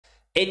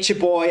It's your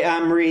boy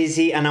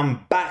Amreezy, and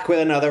I'm back with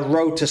another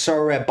Road to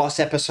Sorare Boss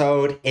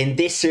episode in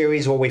this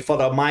series where we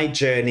follow my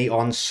journey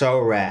on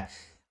Sorare.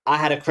 I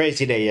had a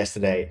crazy day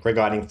yesterday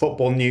regarding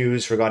football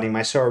news, regarding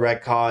my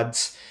Sorare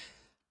cards.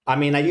 I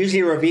mean, I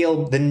usually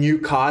reveal the new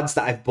cards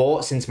that I've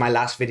bought since my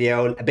last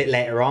video a bit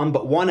later on,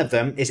 but one of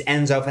them is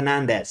Enzo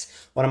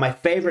Fernández, one of my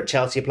favorite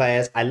Chelsea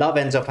players. I love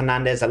Enzo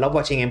Fernández. I love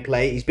watching him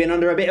play. He's been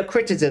under a bit of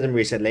criticism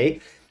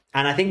recently,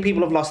 and I think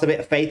people have lost a bit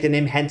of faith in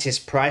him, hence his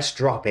price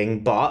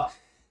dropping, but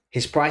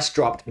his price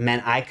dropped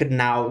meant I could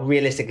now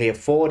realistically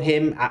afford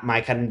him at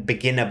my kind of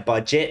beginner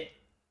budget.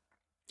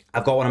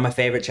 I've got one of my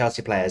favorite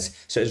Chelsea players,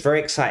 so it's very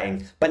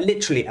exciting. But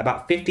literally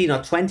about 15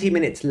 or 20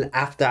 minutes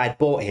after I'd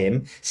bought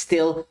him,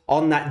 still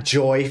on that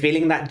joy,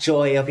 feeling that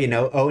joy of,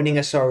 owning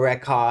a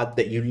Sorare card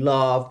that you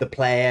love, the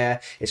player,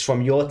 it's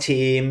from your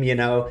team, you're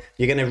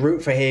going to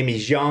root for him,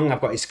 he's young,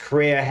 I've got his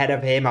career ahead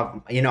of him,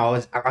 I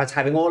was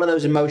having all of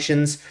those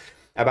emotions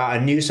about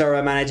a new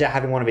Sorare manager,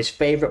 having one of his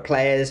favorite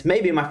players,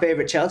 maybe my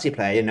favorite Chelsea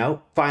player,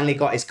 finally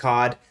got his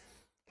card.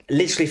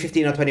 Literally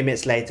 15 or 20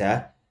 minutes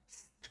later,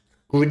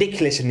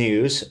 ridiculous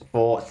news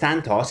for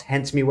Santos,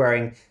 hence me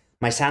wearing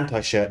my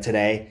Santos shirt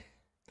today.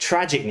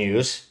 Tragic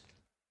news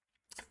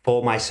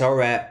for my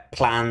Sorare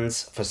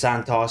plans for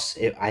Santos.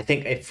 I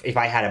think if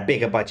I had a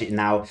bigger budget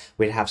now,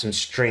 we'd have some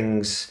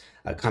strings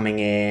coming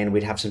in,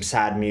 we'd have some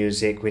sad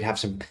music, we'd have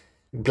some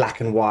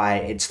black and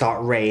white, it'd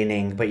start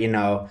raining, but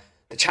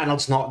the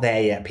channel's not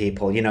there yet,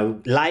 people.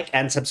 Like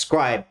and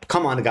subscribe.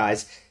 Come on,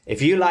 guys.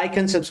 If you like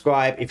and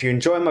subscribe, if you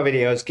enjoy my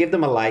videos, give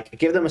them a like,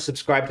 give them a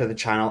subscribe to the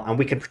channel, and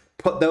we can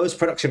put those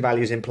production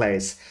values in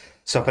place.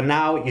 So for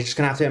now, you're just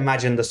going to have to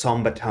imagine the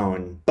somber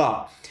tone.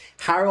 But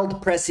Harold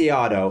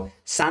Preciado,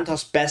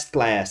 Santos' best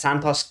player,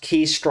 Santos'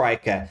 key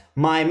striker,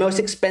 my most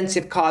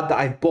expensive card that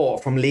I've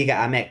bought from Liga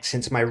MX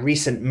since my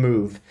recent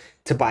move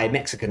to buy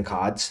Mexican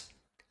cards,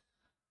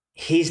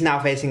 he's now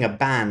facing a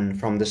ban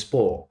from the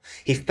sport.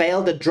 He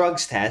failed a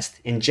drugs test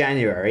in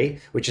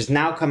January, which has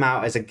now come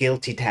out as a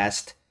guilty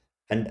test.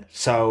 And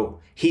so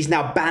he's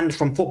now banned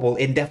from football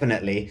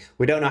indefinitely.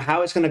 We don't know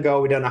how it's going to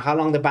go. We don't know how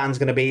long the ban's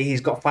going to be.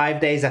 He's got 5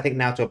 days, I think,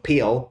 now to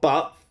appeal.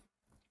 But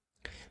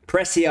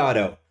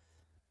Preciado,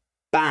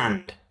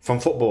 banned from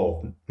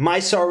football. My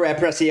Sorare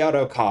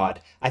Preciado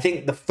card. I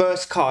think the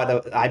first card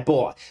that I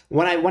bought,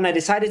 when I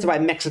decided to buy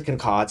Mexican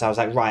cards, I was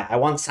like, right, I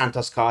want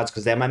Santos cards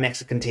because they're my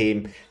Mexican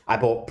team. I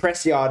bought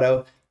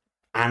Preciado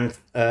and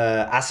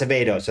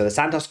Acevedo, so the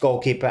Santos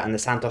goalkeeper and the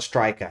Santos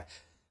striker.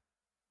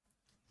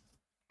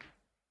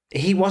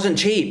 He wasn't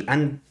cheap,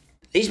 and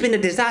he's been a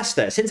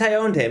disaster. Since I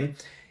owned him,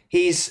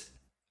 he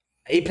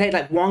played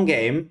like one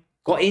game,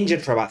 got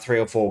injured for about 3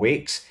 or 4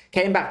 weeks,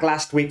 came back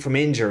last week from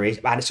injury,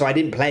 so I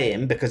didn't play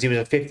him because he was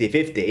a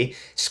 50-50,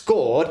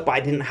 scored, but I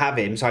didn't have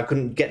him, so I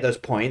couldn't get those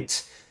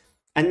points,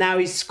 and now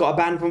he's got a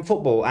ban from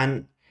football,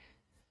 and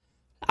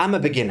I'm a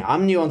beginner,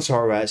 I'm new on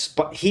Sorare,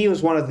 but he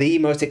was one of the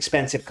most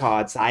expensive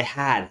cards I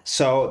had,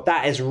 so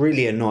that is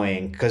really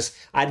annoying, because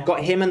I'd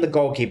got him and the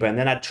goalkeeper, and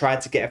then I'd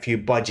tried to get a few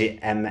budget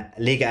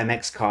Liga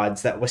MX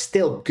cards that were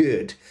still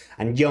good,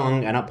 and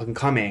young, and up and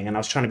coming, and I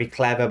was trying to be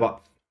clever,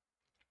 but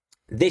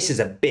this is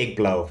a big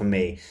blow for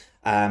me.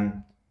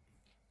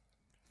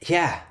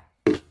 Yeah,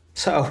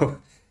 so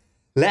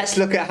let's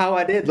look at how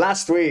I did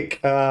last week.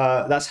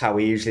 That's how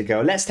we usually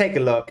go. Let's take a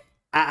look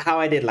at how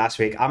I did last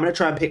week. I'm going to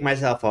try and pick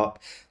myself up,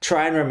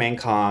 try and remain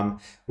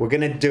calm. We're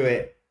going to do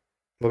it.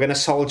 We're going to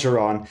soldier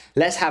on.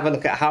 Let's have a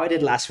look at how I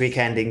did last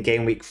weekend in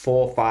game week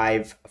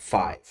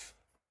 455.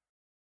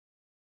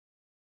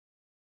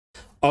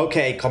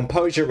 Okay,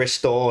 composure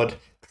restored.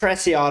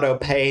 Preciado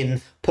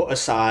pain put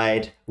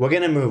aside. We're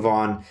going to move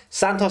on.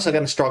 Santos are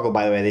going to struggle,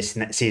 by the way, this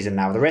season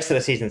now. The rest of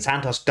the season,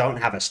 Santos don't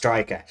have a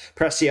striker.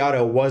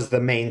 Preciado was the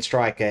main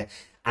striker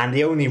and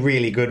the only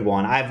really good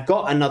one. I've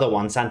got another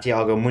one,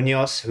 Santiago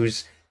Munoz,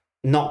 who's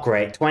not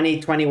great.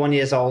 21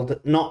 years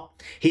old.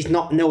 He's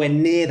not nowhere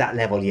near that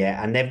level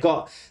yet. And they've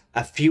got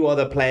a few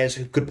other players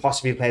who could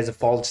possibly play as a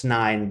false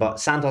nine, but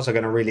Santos are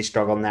going to really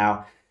struggle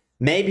now.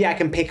 Maybe I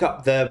can pick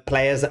up the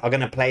players that are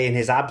going to play in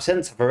his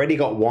absence. I've already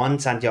got one,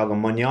 Santiago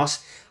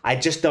Munoz. I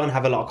just don't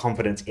have a lot of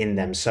confidence in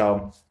them.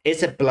 So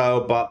it's a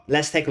blow, but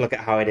let's take a look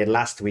at how I did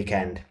last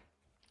weekend.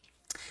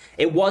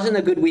 It wasn't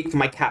a good week for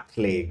my capped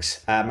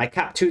leagues. My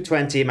cap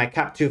 220, my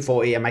cap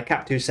 240, and my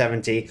cap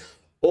 270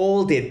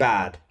 all did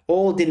bad.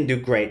 All didn't do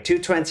great.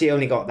 220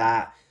 only got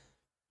that.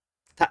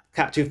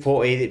 Cap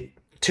 240...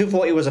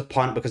 240 was a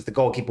punt because the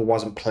goalkeeper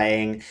wasn't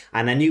playing,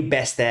 and I knew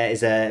best there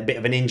is a bit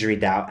of an injury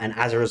doubt, and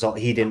as a result,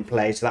 he didn't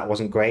play, so that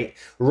wasn't great.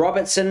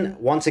 Robertson,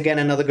 once again,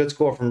 another good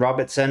score from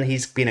Robertson.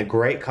 He's been a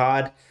great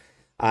card.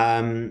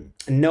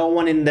 No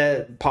one in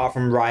the, apart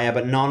from Raya,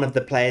 but none of the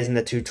players in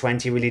the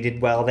 220 really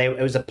did well.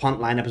 It was a punt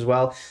lineup as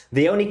well.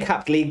 The only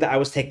capped league that I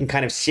was taking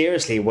kind of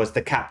seriously was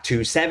the cap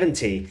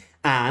 270,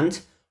 and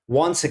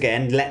once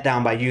again, let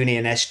down by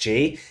Union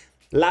SG.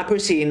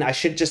 Lapoussin, I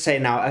should just say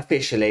now,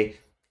 officially,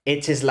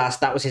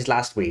 that was his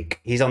last week.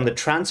 He's on the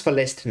transfer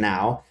list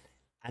now,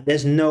 and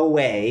there's no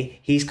way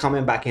he's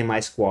coming back in my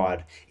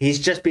squad. He's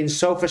just been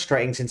so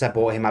frustrating since I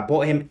bought him. I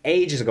bought him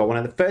ages ago. One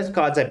of the first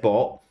cards I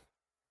bought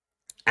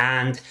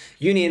And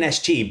Union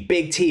SG,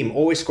 big team,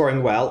 always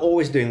scoring well,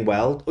 always doing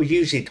well, or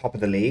usually top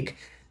of the league.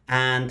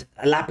 And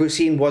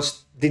Lapoussin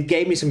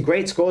gave me some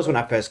great scores when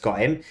I first got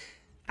him,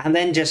 and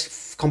then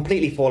just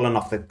completely fallen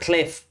off the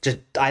cliff. Just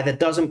either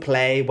doesn't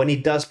play. When he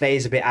does play,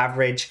 he's a bit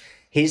average.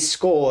 His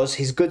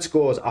good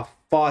scores are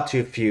far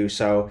too few.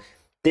 So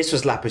this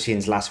was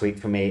Lapoussin's last week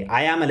for me.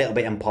 I am a little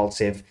bit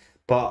impulsive,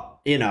 but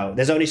you know,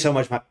 there's only so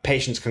much my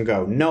patience can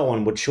go. No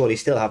one would surely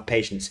still have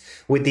patience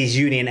with these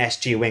Union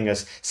SG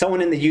wingers.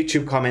 Someone in the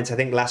YouTube comments, I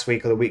think last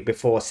week or the week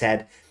before,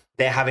 said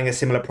they're having a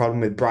similar problem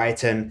with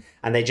Brighton,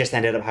 and they just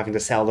ended up having to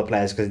sell the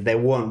players because they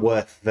weren't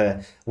worth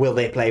the will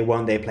they play,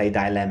 won't they play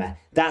dilemma.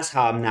 That's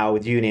how I'm now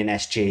with Union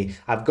SG.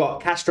 I've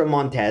got Castro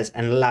Montes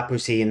and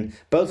Lapoussin,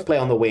 both play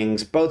on the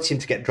wings, both seem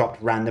to get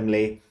dropped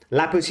randomly.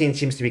 Lapoussin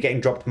seems to be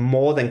getting dropped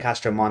more than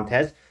Castro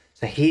Montes,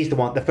 so he's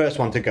the first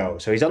one to go.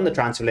 So he's on the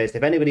transfer list.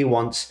 If anybody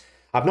wants,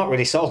 I've not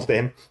really sold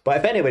him, but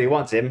if anybody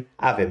wants him,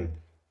 have him.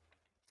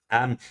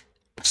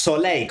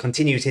 Soleil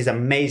continues his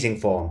amazing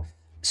form.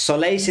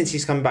 Soleil, since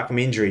he's coming back from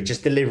injury,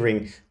 just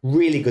delivering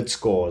really good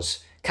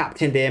scores.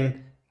 Captained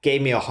him,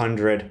 gave me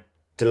 100,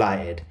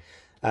 delighted.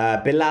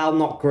 Bilal,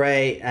 not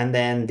great, and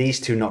then these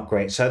two, not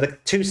great. So the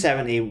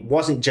 270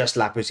 wasn't just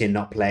Lapoussin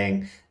not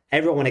playing.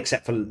 Everyone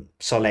except for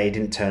Soleil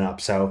didn't turn up.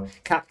 So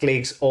Cap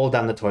Leagues all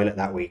down the toilet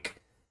that week.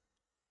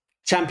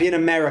 Champion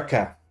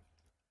America.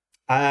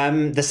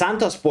 The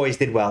Santos boys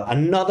did well.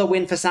 Another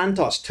win for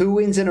Santos. 2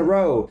 wins in a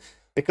row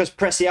because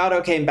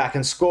Preciado came back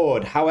and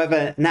scored.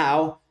 However,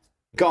 now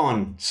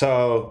gone.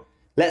 So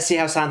let's see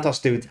how Santos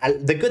do.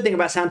 The good thing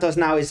about Santos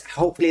now is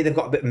hopefully they've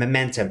got a bit of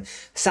momentum.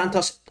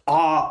 Santos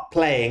are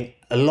playing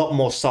a lot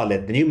more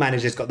solid. The new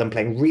manager's got them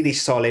playing really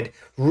solid,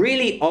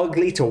 really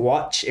ugly to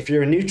watch. If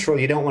you're a neutral,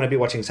 you don't want to be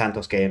watching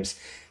Santos games.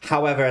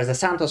 However, as a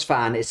Santos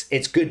fan,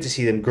 it's good to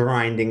see them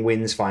grinding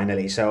wins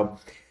finally. So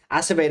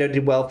Acevedo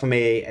did well for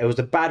me. It was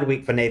a bad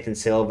week for Nathan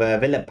Silva.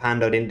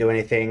 Villalpando didn't do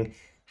anything.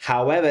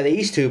 However,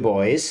 these two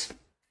boys,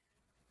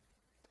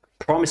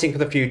 promising for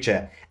the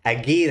future.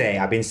 Aguirre,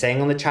 I've been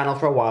saying on the channel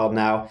for a while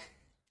now,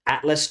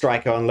 Atlas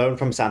striker on loan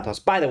from Santos.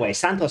 By the way,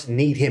 Santos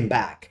need him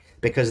back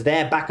because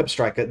their backup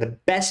striker, the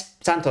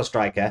best Santos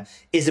striker,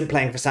 isn't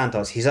playing for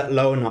Santos. He's at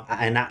loan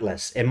in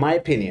Atlas, in my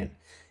opinion.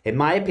 In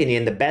my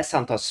opinion, the best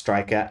Santos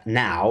striker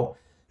now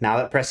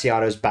that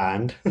Preciado's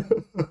banned,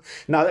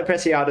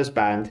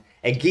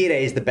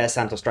 Aguirre is the best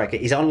Santos striker.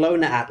 He's on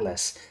loan at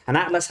Atlas. And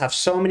Atlas have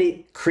so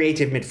many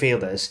creative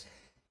midfielders.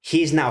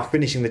 He's now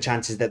finishing the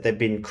chances that they've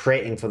been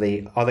creating for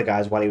the other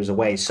guys while he was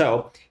away.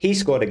 So he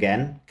scored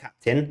again,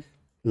 captain,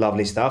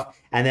 lovely stuff.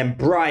 And then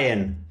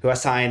Brian, who I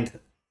signed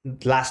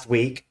last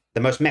week,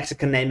 the most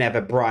Mexican name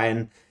ever,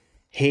 Brian.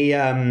 He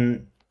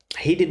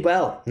did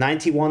well.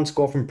 91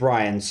 score from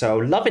Brian. So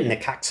loving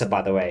Necaxa,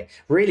 by the way.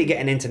 Really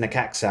getting into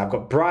Necaxa. I've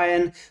got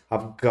Brian,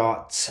 I've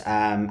got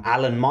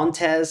Alan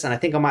Montes, and I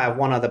think I might have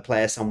one other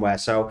player somewhere.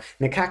 So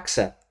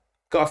Necaxa,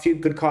 got a few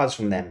good cards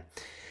from them.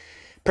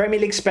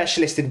 Premier League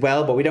Specialist did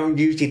well, but we don't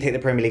usually take the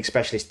Premier League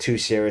Specialist too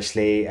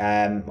seriously.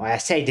 I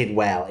say did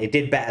well. It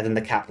did better than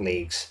the Cap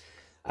Leagues.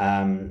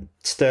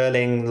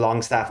 Sterling,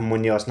 Longstaff, and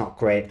Munoz, not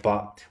great.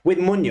 But with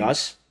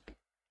Munoz,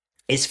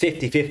 it's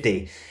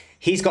 50-50.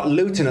 He's got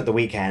Luton at the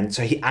weekend,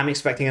 so I'm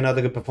expecting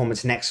another good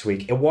performance next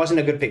week. It wasn't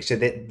a good fixture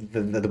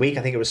the week.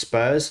 I think it was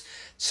Spurs.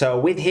 So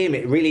with him,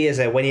 it really is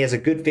when he has a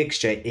good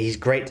fixture, he's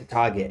great to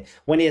target.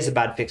 When he has a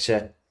bad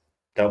fixture,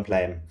 don't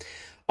play him.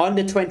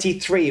 Under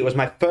 23, it was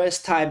my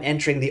first time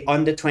entering the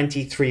under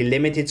 23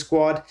 limited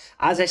squad.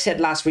 As I said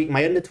last week,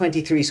 my under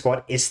 23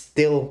 squad is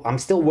I'm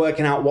still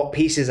working out what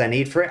pieces I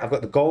need for it. I've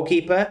got the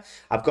goalkeeper,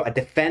 I've got a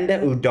defender,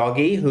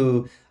 Udogi,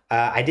 who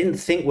I didn't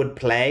think would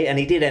play, and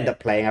he did end up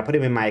playing. I put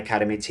him in my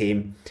academy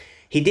team.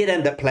 He did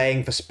end up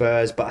playing for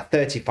Spurs, but at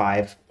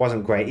 35,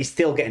 wasn't great. He's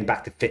still getting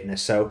back to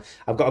fitness. So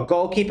I've got a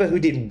goalkeeper who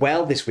did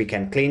well this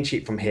weekend, clean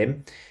sheet from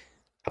him.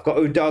 I've got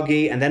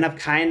Udogi, and then I've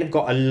kind of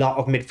got a lot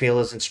of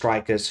midfielders and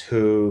strikers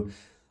who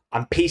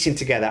I'm piecing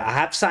together. I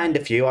have signed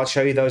a few. I'll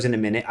show you those in a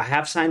minute. I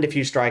have signed a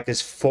few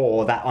strikers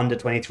for that under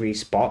 23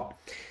 spot.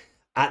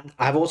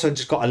 I've also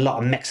just got a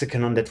lot of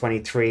Mexican under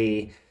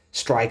 23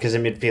 strikers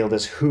and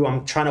midfielders who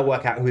I'm trying to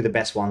work out who the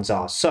best ones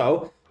are.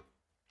 So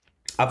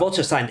I've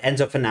also signed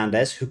Enzo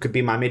Fernández, who could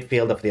be my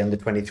midfielder for the under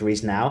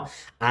 23s now.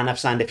 And I've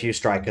signed a few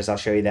strikers. I'll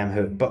show you them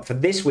who. But for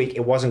this week,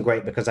 it wasn't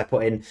great because I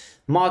put in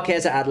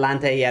Marquez at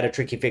Atlanta. He had a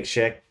tricky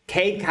fixture.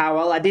 Cade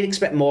Cowell, I did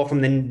expect more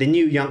from the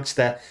new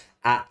youngster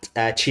at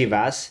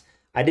Chivas.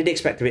 I did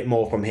expect a bit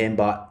more from him,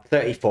 but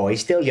 34.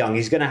 He's still young.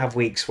 He's going to have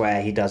weeks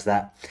where he does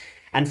that.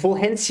 And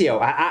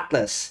Fulgencio at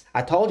Atlas.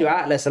 I told you,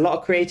 Atlas, a lot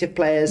of creative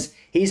players.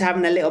 He's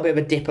having a little bit of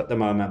a dip at the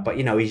moment, but,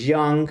 you know, he's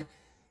young.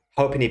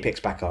 Hoping he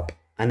picks back up.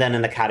 And then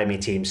an academy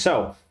team.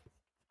 So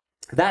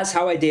that's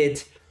how I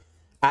did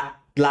at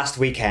last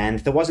weekend.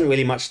 There wasn't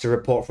really much to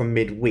report from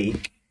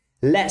midweek.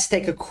 Let's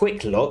take a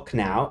quick look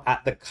now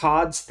at the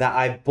cards that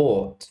I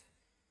bought.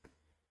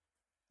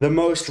 The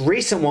most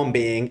recent one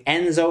being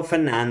Enzo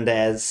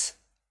Fernández.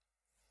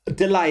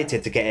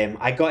 Delighted to get him.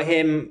 I got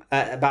him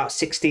at about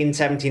 £16,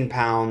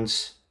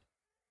 £17.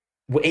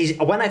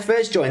 When I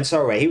first joined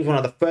Sorare, he was one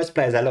of the first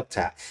players I looked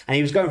at, and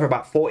he was going for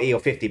about 40 or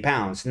 50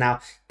 pounds.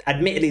 Now,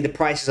 admittedly, the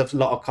prices of a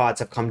lot of cards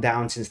have come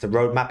down since the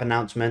roadmap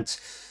announcements,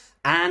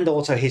 and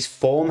also his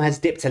form has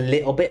dipped a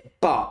little bit,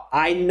 but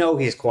I know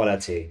his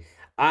quality.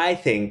 I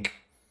think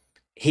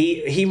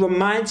he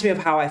reminds me of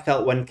how I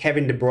felt when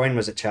Kevin De Bruyne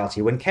was at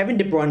Chelsea. When Kevin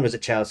De Bruyne was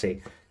at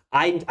Chelsea,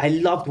 I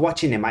loved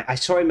watching him. I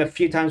saw him a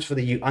few times for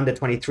the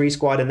under-23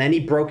 squad, and then he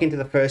broke into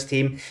the first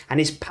team, and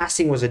his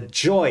passing was a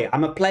joy.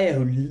 I'm a player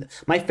who...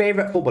 My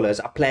favourite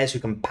footballers are players who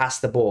can pass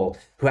the ball,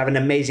 who have an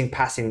amazing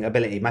passing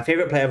ability. My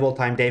favourite player of all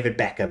time, David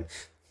Beckham,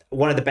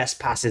 one of the best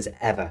passers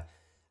ever.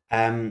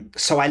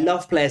 So I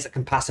love players that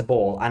can pass a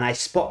ball, and I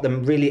spot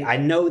them really... I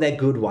know they're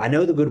good. I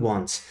know the good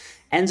ones.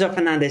 Enzo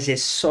Fernández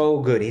is so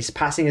good. His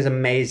passing is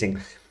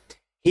amazing.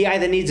 He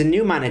either needs a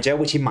new manager,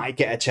 which he might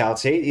get at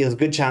Chelsea. There's a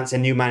good chance a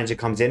new manager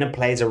comes in and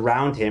plays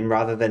around him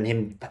rather than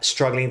him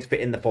struggling to fit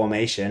in the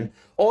formation.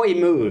 Or he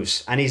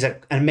moves and he's an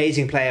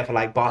amazing player for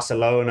like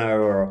Barcelona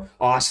or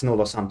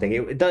Arsenal or something.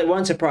 It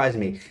won't surprise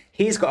me.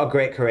 He's got a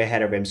great career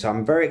ahead of him, so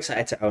I'm very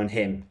excited to own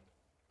him.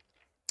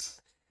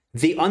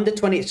 The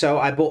under-20... So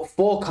I bought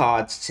 4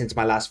 cards since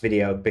my last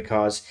video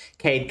because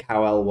Cade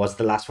Cowell was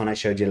the last one I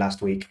showed you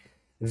last week.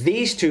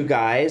 These 2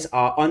 guys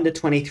are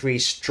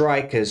under-23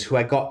 strikers who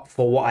I got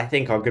for what I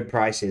think are good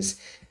prices.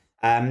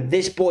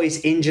 This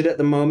boy's injured at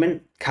the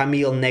moment,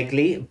 Camille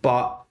Negli,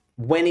 but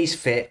when he's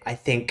fit, I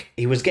think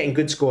he was getting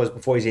good scores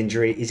before his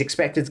injury. He's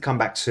expected to come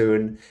back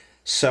soon.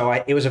 So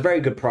it was a very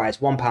good price,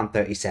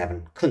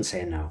 £1.37. Couldn't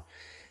say no.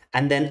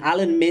 And then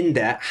Alan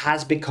Minder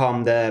has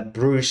become the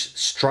Bruges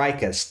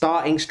striker,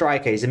 starting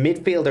striker. He's a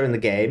midfielder in the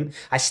game.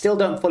 I still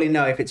don't fully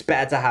know if it's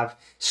better to have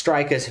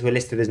strikers who are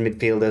listed as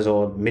midfielders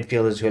or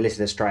midfielders who are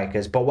listed as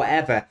strikers, but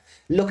whatever.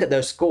 Look at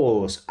those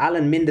scores.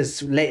 Alan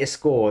Minder's latest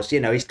scores, you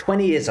know, he's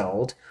 20 years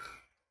old.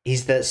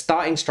 He's the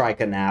starting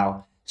striker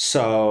now,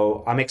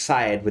 so I'm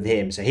excited with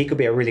him. So he could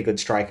be a really good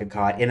striker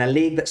card in a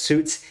league that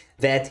suits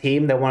their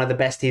team. They're one of the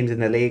best teams in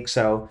the league,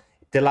 so...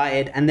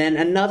 delighted. And then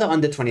another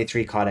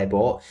under-23 card I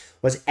bought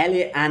was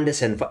Elliot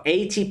Anderson for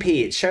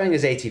 80p. It's showing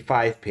as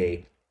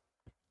 85p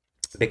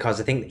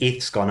because I think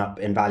ETH's gone up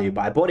in value,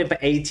 but I bought it for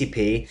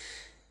 80p.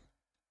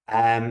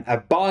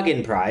 A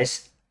bargain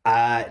price.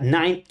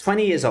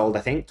 20 years old,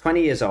 I think.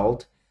 20 years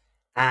old.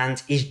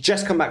 And he's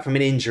just come back from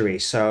an injury.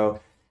 So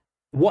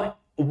what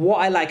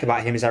I like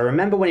about him is I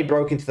remember when he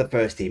broke into the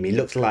first team, he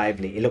looked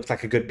lively. He looked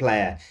like a good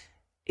player.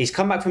 He's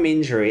come back from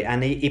injury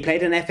and he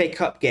played an FA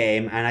Cup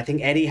game, and I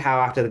think Eddie Howe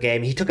after the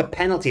game, he took a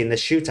penalty in the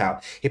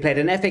shootout. He played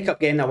an FA Cup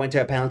game that went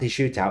to a penalty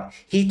shootout.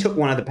 He took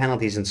one of the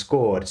penalties and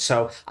scored.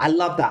 So I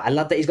love that. I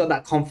love that he's got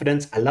that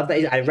confidence. I love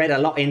that I read a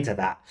lot into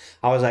that.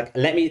 I was like,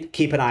 let me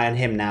keep an eye on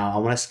him now. I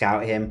want to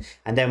scout him.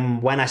 And then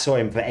when I saw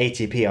him for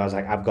 80p, I was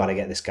like, I've got to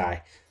get this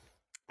guy.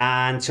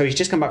 And so he's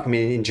just come back from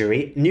an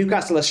injury.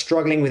 Newcastle are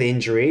struggling with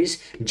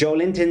injuries. Joe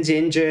Linton's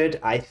injured.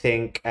 I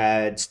think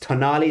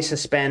Tonali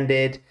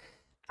suspended.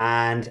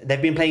 And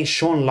they've been playing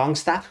Sean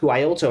Longstaff, who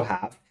I also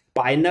have,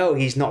 but I know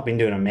he's not been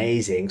doing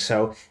amazing.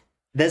 So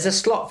there's a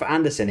slot for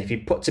Anderson. If he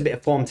puts a bit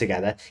of form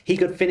together, he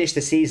could finish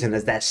the season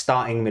as their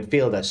starting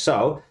midfielder.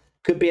 So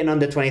could be an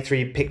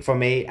under-23 pick for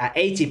me at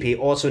 80p,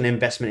 also an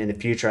investment in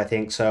the future, I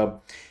think. So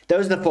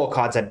those are the 4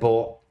 cards I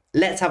bought.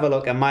 Let's have a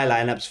look at my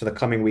lineups for the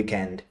coming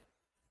weekend.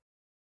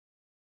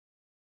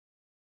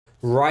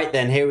 Right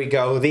then, here we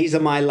go. These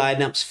are my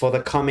lineups for the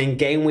coming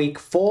game week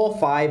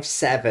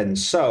 457.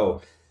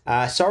 So...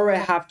 Sorare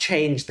have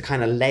changed the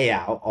kind of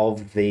layout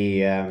of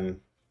the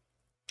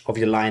of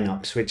your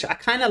lineups, which I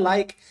kind of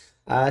like.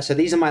 So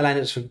these are my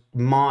lineups for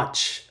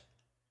March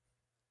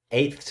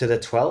 8th to the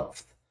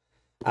 12th.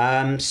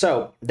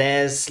 So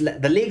there's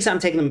the leagues I'm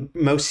taking the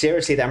most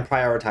seriously that I'm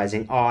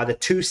prioritizing are the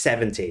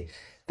 270.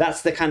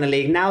 That's the kind of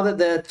league. Now that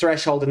the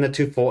threshold in the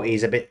 240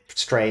 is a bit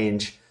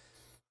strange,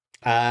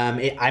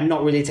 I'm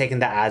not really taking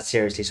that as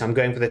seriously. So I'm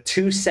going for the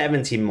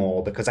 270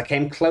 more because I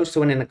came close to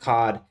winning a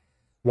card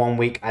one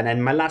week, and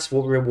then my last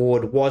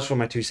reward was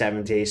from a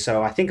 270.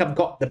 So I think I've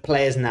got the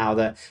players now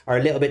that are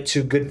a little bit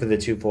too good for the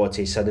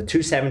 240. So the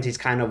 270 is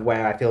kind of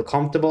where I feel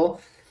comfortable.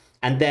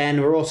 And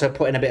then we're also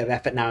putting a bit of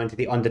effort now into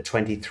the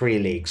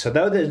under-23 league. So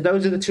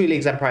those are the 2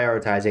 leagues I'm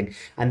prioritizing.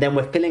 And then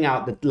we're filling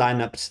out the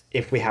lineups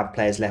if we have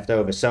players left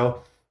over.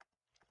 So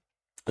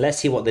let's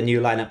see what the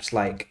new lineup's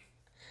like.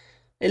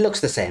 It looks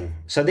the same.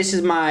 So this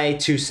is my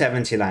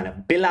 270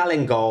 lineup. Bilal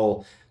in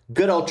goal.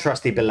 Good old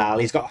trusty Bilal.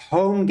 He's got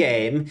home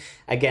game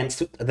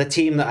against the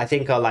team that I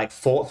think are like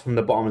 4th from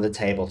the bottom of the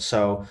table.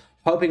 So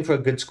hoping for a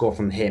good score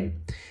from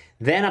him.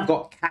 Then I've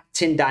got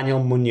Captain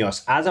Daniel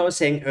Munoz. As I was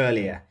saying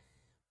earlier,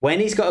 when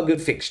he's got a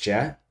good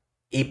fixture,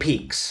 he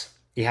peaks.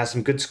 He has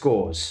some good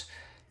scores.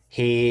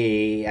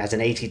 He has an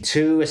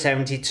 82, a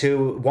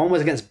 72. One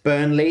was against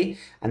Burnley,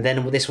 and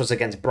then this was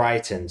against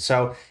Brighton.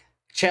 So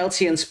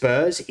Chelsea and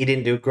Spurs, he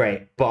didn't do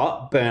great.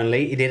 But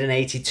Burnley, he did an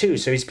 82.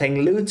 So he's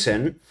playing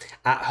Luton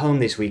at home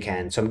this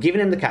weekend. So I'm giving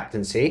him the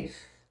captaincy,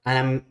 and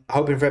I'm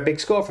hoping for a big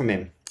score from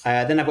him.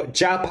 Then I've got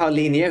João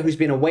Paulinho, who's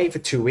been away for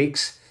 2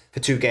 weeks,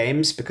 for 2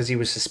 games, because he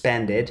was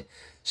suspended.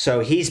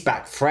 So he's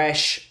back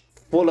fresh,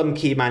 Fulham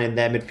key man in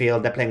their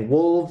midfield. They're playing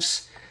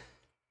Wolves.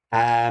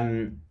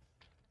 And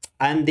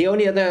the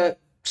only other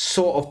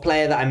sort of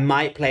player that I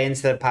might play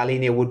instead of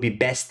Paulinho would be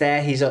Best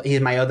there. He's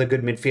my other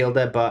good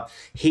midfielder, but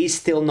he's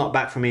still not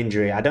back from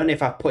injury. I don't know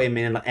if I've put him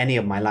in any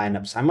of my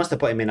lineups. I must have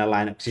put him in a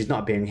lineup because he's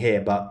not appearing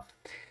here, but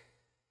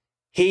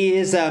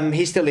he's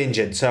still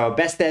injured. So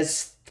Best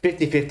there's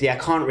 50-50. I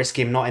can't risk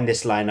him not in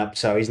this lineup,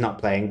 so he's not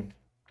playing.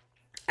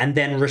 And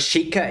then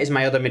Rashika is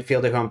my other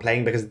midfielder who I'm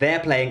playing because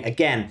they're playing,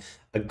 again,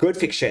 a good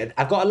fixture.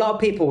 I've got a lot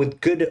of people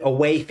with good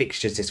away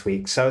fixtures this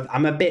week, so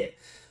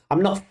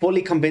I'm not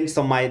fully convinced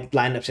on my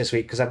lineups this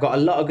week because I've got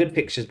a lot of good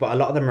fixtures, but a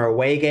lot of them are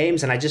away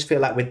games, and I just feel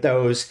like with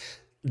those,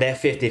 they're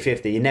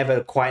 50-50. You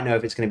never quite know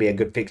if it's going to be a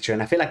good fixture.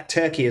 And I feel like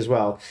Turkey as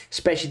well,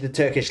 especially the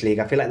Turkish league,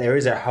 I feel like there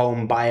is a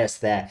home bias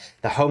there.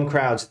 The home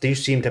crowds do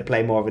seem to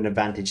play more of an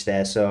advantage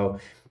there. So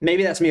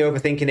maybe that's me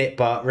overthinking it,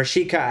 but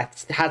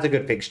Rashika has a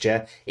good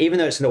fixture. Even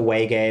though it's an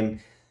away game,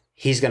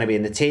 he's going to be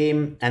in the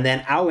team. And then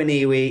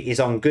Awaniwi is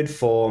on good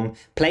form,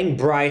 playing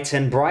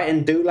Brighton.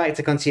 Brighton do like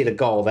to concede a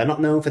goal. They're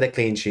not known for their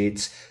clean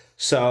sheets.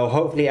 So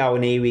hopefully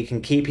Awaniwi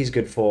can keep his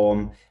good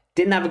form.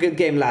 Didn't have a good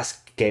game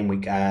last game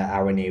week,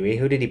 Awaniwi.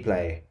 Who did he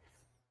play?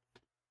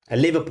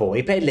 Liverpool.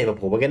 He played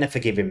Liverpool. We're going to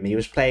forgive him. He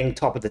was playing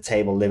top of the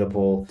table,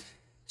 Liverpool.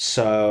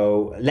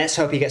 So let's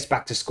hope he gets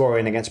back to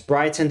scoring against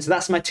Brighton. So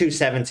that's my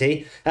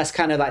 270. That's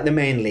kind of like the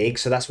main league.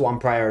 So that's what I'm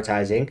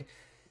prioritizing.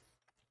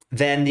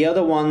 Then the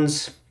other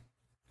ones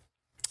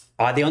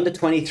are the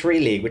under-23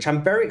 league, which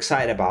I'm very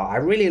excited about. I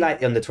really like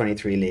the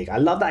under-23 league. I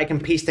love that I can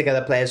piece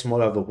together players from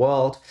all over the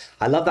world.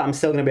 I love that I'm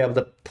still going to be able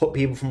to put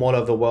people from all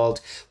over the world.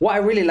 What I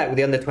really like with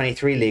the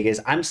under-23 league is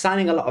I'm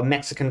signing a lot of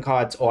Mexican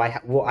cards, or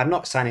I'm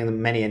not signing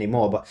them many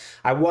anymore, but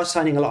I was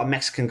signing a lot of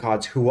Mexican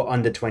cards who were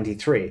under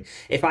 23.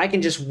 If I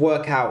can just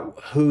work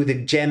out who the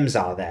gems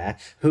are there,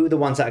 who are the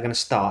ones that are going to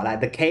start, like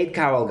the Cade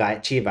Cowell guy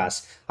at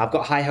Chivas, I've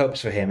got high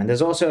hopes for him. And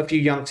there's also a few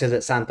youngsters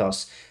at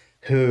Santos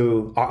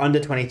who are under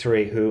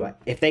 23, who,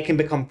 if they can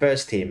become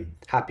first team,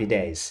 happy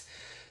days.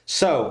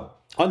 So,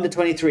 under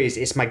 23s,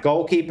 it's my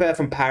goalkeeper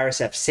from Paris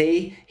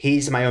FC.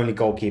 He's my only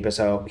goalkeeper,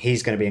 so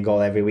he's going to be in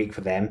goal every week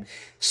for them.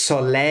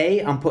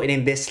 Soleil, I'm putting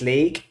in this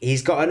league.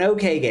 He's got an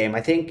okay game.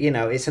 I think,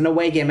 it's an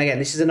away game again.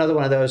 This is another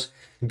one of those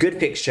good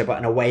fixture, but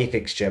an away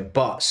fixture.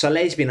 But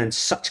Soleil's been in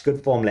such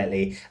good form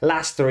lately.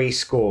 Last 3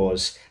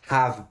 scores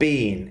have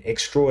been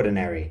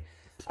extraordinary.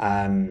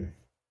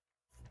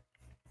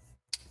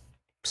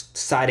 It's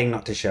deciding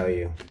not to show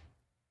you.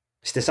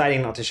 It's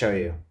deciding not to show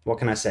you. What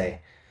can I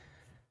say?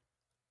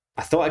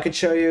 I thought I could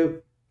show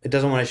you. It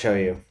doesn't want to show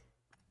you.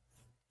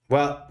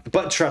 Well,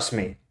 but trust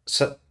me,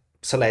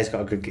 Soleil's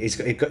got a good.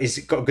 He's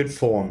got good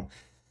form.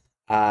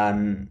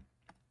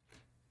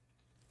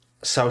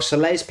 So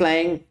Soleil's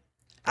playing.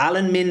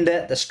 Alan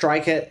Minder, the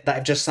striker that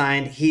I've just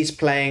signed, he's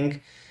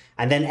playing.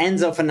 And then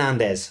Enzo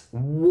Fernández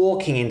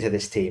walking into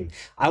this team.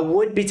 I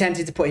would be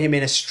tempted to put him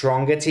in a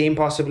stronger team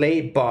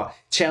possibly, but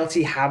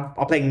Chelsea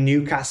are playing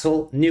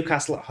Newcastle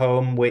at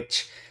home,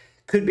 which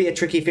could be a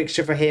tricky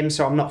fixture for him.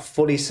 So I'm not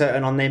fully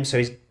certain on them.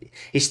 So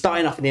he's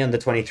starting off in the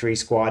under-23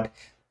 squad.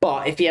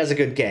 But if he has a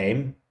good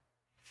game,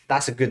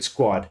 that's a good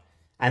squad.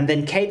 And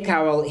then Cade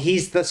Cowell,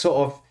 he's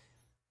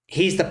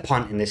the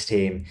punt in this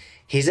team.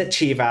 He's at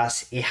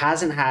Chivas. He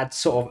hasn't had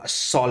sort of a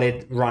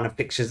solid run of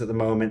fixtures at the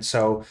moment,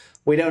 so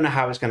we don't know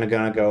how it's going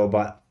to go,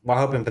 but we're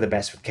hoping for the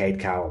best with Cade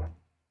Cowell.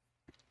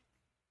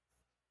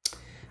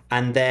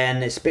 And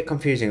then it's a bit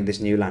confusing with this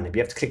new lineup.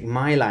 You have to click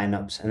My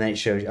Lineups, and then it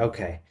shows you,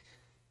 okay.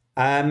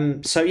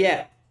 So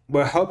yeah,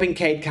 we're hoping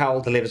Cade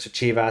Cowell delivers for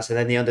Chivas, and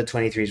then the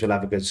under-23s will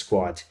have a good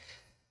squad.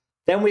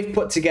 Then we've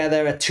put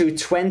together a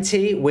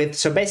 220 with,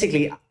 so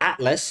basically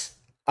Atlas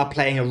are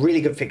playing a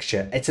really good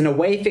fixture. It's an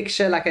away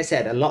fixture, like I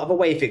said, a lot of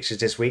away fixtures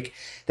this week.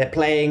 They're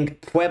playing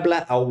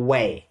Puebla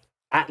away.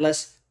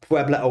 Atlas,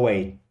 Puebla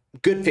away.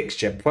 Good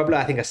fixture. Puebla,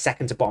 I think, are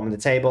second to bottom of the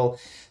table.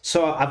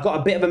 So I've got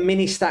a bit of a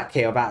mini stack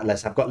here of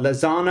Atlas. I've got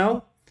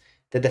Lozano,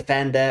 the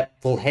defender,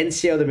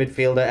 Fulgencio, the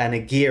midfielder, and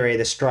Aguirre,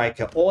 the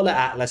striker, all at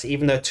Atlas,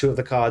 even though 2 of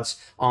the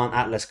cards aren't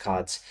Atlas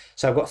cards.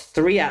 So I've got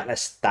 3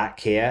 Atlas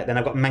stack here. Then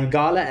I've got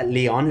Mangala at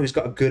Lyon, who's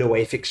got a good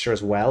away fixture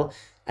as well.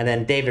 And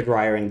then David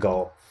Raya in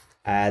goal.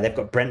 They've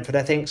got Brentford,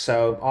 I think,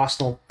 so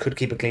Arsenal could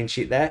keep a clean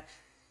sheet there.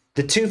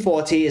 The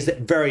 240 is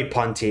very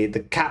punty. The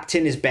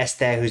captain is Best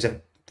there, who's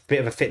a bit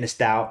of a fitness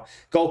doubt.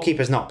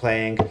 Goalkeeper's not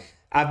playing.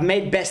 I've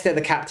made Best there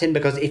the captain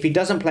because if he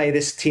doesn't play,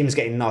 this team's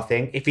getting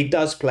nothing. If he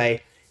does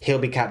play, he'll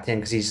be captain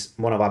because he's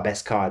one of our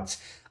best cards.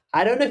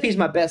 I don't know if he's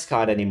my best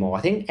card anymore.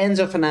 I think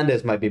Enzo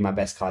Fernández might be my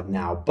best card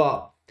now,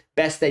 but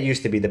Best there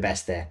used to be the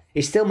Best there.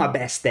 He's still my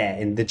Best there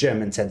in the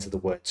German sense of the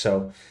word,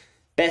 so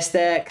Best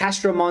there.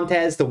 Castro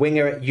Montes, the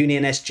winger at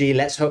Union SG.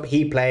 Let's hope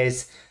he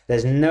plays.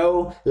 There's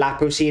no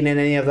Lapusine in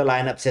any of the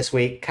lineups this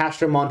week.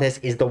 Castro Montes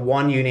is the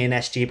one Union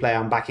SG player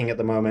I'm backing at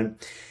the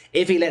moment.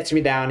 If he lets me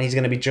down, he's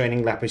going to be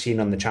joining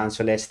Lapusine on the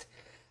transfer list.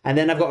 And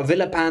then I've got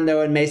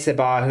Villapando and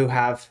Mesebar, who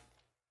have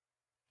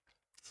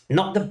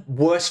not the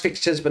worst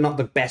fixtures, but not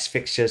the best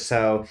fixtures.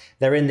 So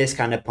they're in this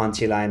kind of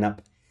punty lineup.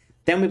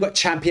 Then we've got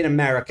Champion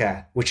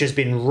America, which has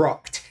been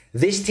rocked.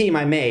 This team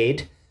I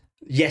made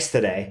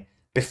yesterday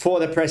before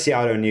the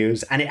Preciado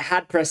news, and it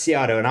had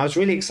Preciado, and I was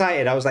really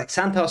excited. I was like,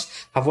 Santos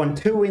have won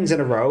 2 wins in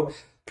a row.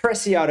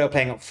 Preciado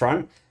playing up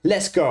front.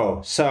 Let's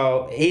go.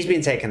 So he's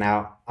been taken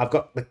out. I've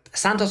got the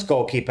Santos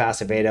goalkeeper,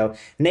 Acevedo.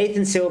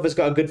 Nathan Silva's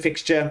got a good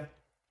fixture.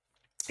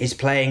 He's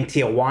playing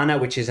Tijuana,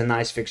 which is a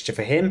nice fixture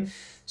for him.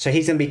 So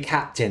he's going to be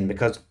captain,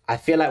 because I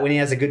feel like when he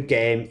has a good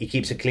game, he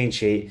keeps a clean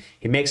sheet.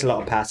 He makes a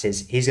lot of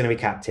passes. He's going to be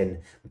captain.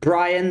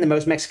 Brian, the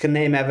most Mexican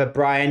name ever.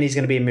 Brian, he's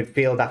going to be in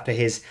midfield after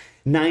his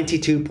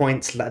 92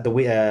 points at the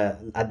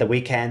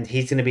weekend.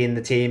 He's going to be in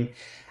the team.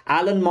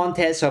 Alan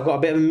Montes, so I've got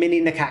a bit of a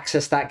mini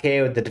Necaxa stack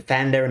here with the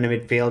defender and the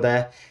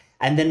midfielder.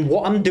 And then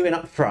what I'm doing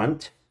up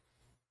front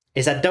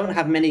is I don't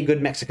have many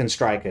good Mexican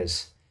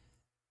strikers.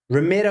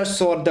 Ramiro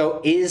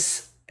Sordo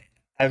is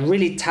a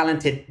really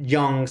talented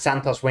young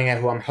Santos winger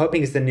who I'm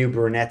hoping is the new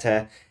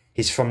Brunetta.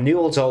 He's from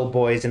Newell's Old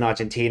Boys in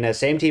Argentina.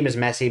 Same team as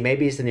Messi.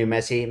 Maybe he's the new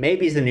Messi.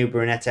 Maybe he's the new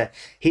Brunetta.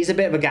 He's a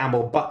bit of a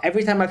gamble, but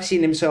every time I've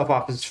seen him so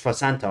far for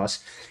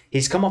Santos,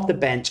 he's come off the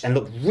bench and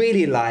looked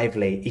really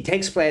lively. He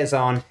takes players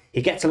on.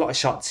 He gets a lot of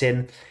shots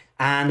in.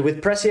 And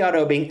with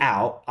Preciado being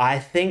out, I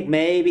think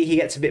maybe he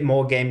gets a bit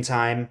more game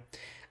time.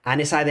 And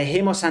it's either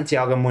him or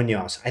Santiago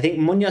Munoz. I think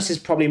Munoz is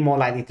probably more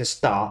likely to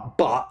start,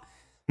 but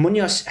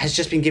Munoz has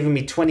just been giving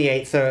me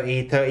 28,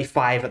 30,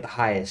 35 at the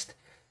highest.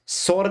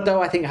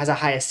 Sordo, I think, has a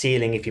higher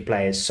ceiling if he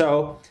plays.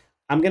 So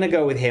I'm going to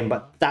go with him.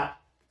 But that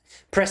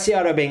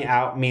Preciado being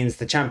out means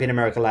the Champion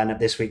America lineup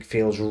this week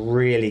feels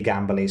really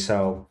gambly.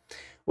 So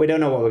we don't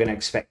know what we're going to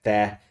expect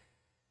there.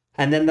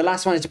 And then the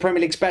last one is the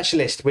Premier League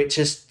Specialist, which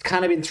has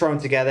kind of been thrown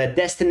together.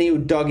 Destiny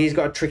Udoghi's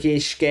got a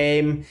tricky-ish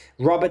game.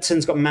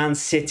 Robertson's got Man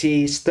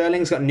City.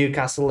 Sterling's got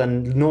Newcastle.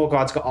 And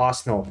Norgard's got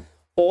Arsenal.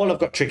 All have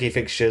got tricky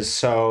fixtures,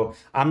 so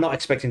I'm not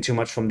expecting too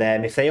much from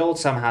them. If they all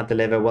somehow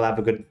deliver, we'll have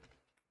a good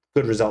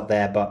result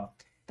there, but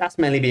that's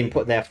mainly being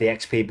put there for the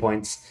XP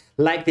points.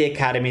 Like the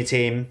Academy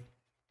team,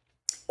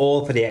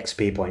 all for the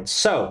XP points.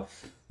 So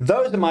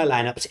those are my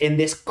lineups in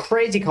this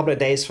crazy couple of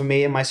days for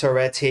me and my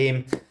Sorare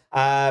team.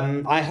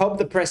 I hope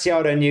the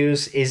Preciado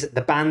news is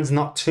the ban's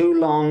not too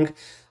long.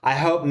 I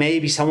hope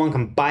maybe someone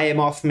can buy him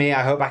off me.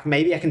 I hope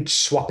maybe I can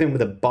swap him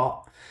with a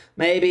bot.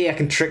 Maybe I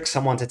can trick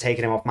someone to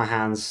taking him off my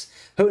hands.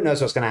 Who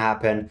knows what's going to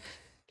happen.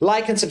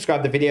 Like and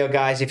subscribe the video,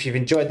 guys, if you've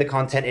enjoyed the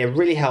content. It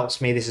really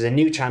helps me. This is a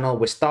new channel.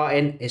 We're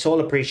starting. It's all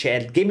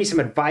appreciated. Give me some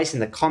advice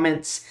in the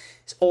comments.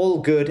 It's all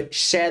good.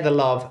 Share the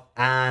love,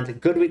 and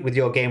good week with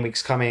your game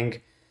weeks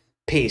coming.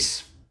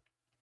 Peace.